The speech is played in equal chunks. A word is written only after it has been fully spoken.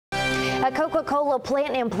A Coca-Cola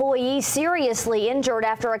plant employee seriously injured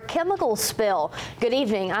after a chemical spill. Good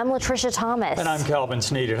evening, I'm Latricia Thomas. And I'm Calvin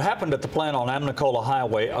Sneed. It happened at the plant on Amnicola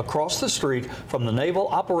Highway across the street from the Naval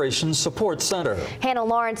Operations Support Center. Hannah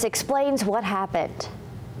Lawrence explains what happened.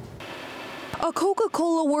 A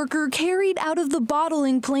Coca-Cola worker carried out of the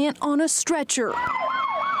bottling plant on a stretcher.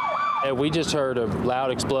 We just heard a loud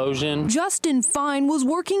explosion. Justin Fine was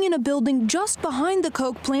working in a building just behind the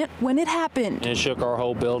Coke plant when it happened. It shook our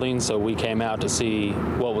whole building, so we came out to see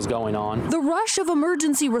what was going on. The rush of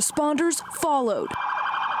emergency responders followed.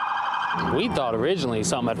 We thought originally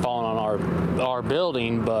something had fallen on our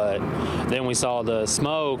building, but then we saw the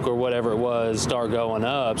smoke or whatever it was start going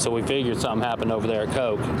up, so we figured something happened over there at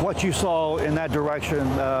Coke. What you saw in that direction,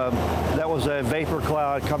 that was a vapor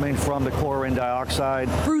cloud coming from the chlorine dioxide.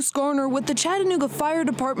 Bruce Garner with the Chattanooga Fire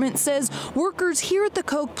Department says workers here at the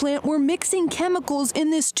Coke plant were mixing chemicals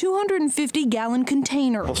in this 250-gallon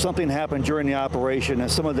container. Well, something happened during the operation,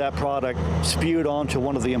 and some of that product spewed onto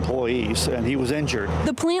one of the employees, and he was injured.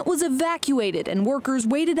 The plant was evacuated and workers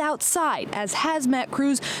waited outside as hazmat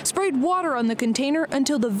crews sprayed water on the container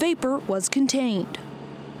until the vapor was contained.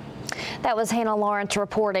 That was Hannah Lawrence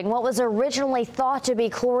reporting. What was originally thought to be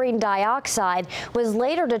chlorine dioxide was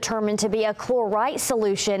later determined to be a chlorite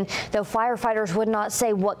solution, though firefighters would not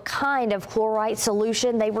say what kind of chlorite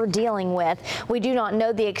solution they were dealing with. We do not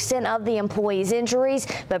know the extent of the employee's injuries,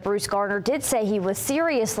 but Bruce Garner did say he was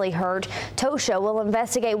seriously hurt. TOSHA will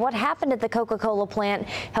investigate what happened at the Coca-Cola plant.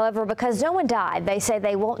 However, because no one died, they say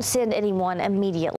they won't send anyone immediately.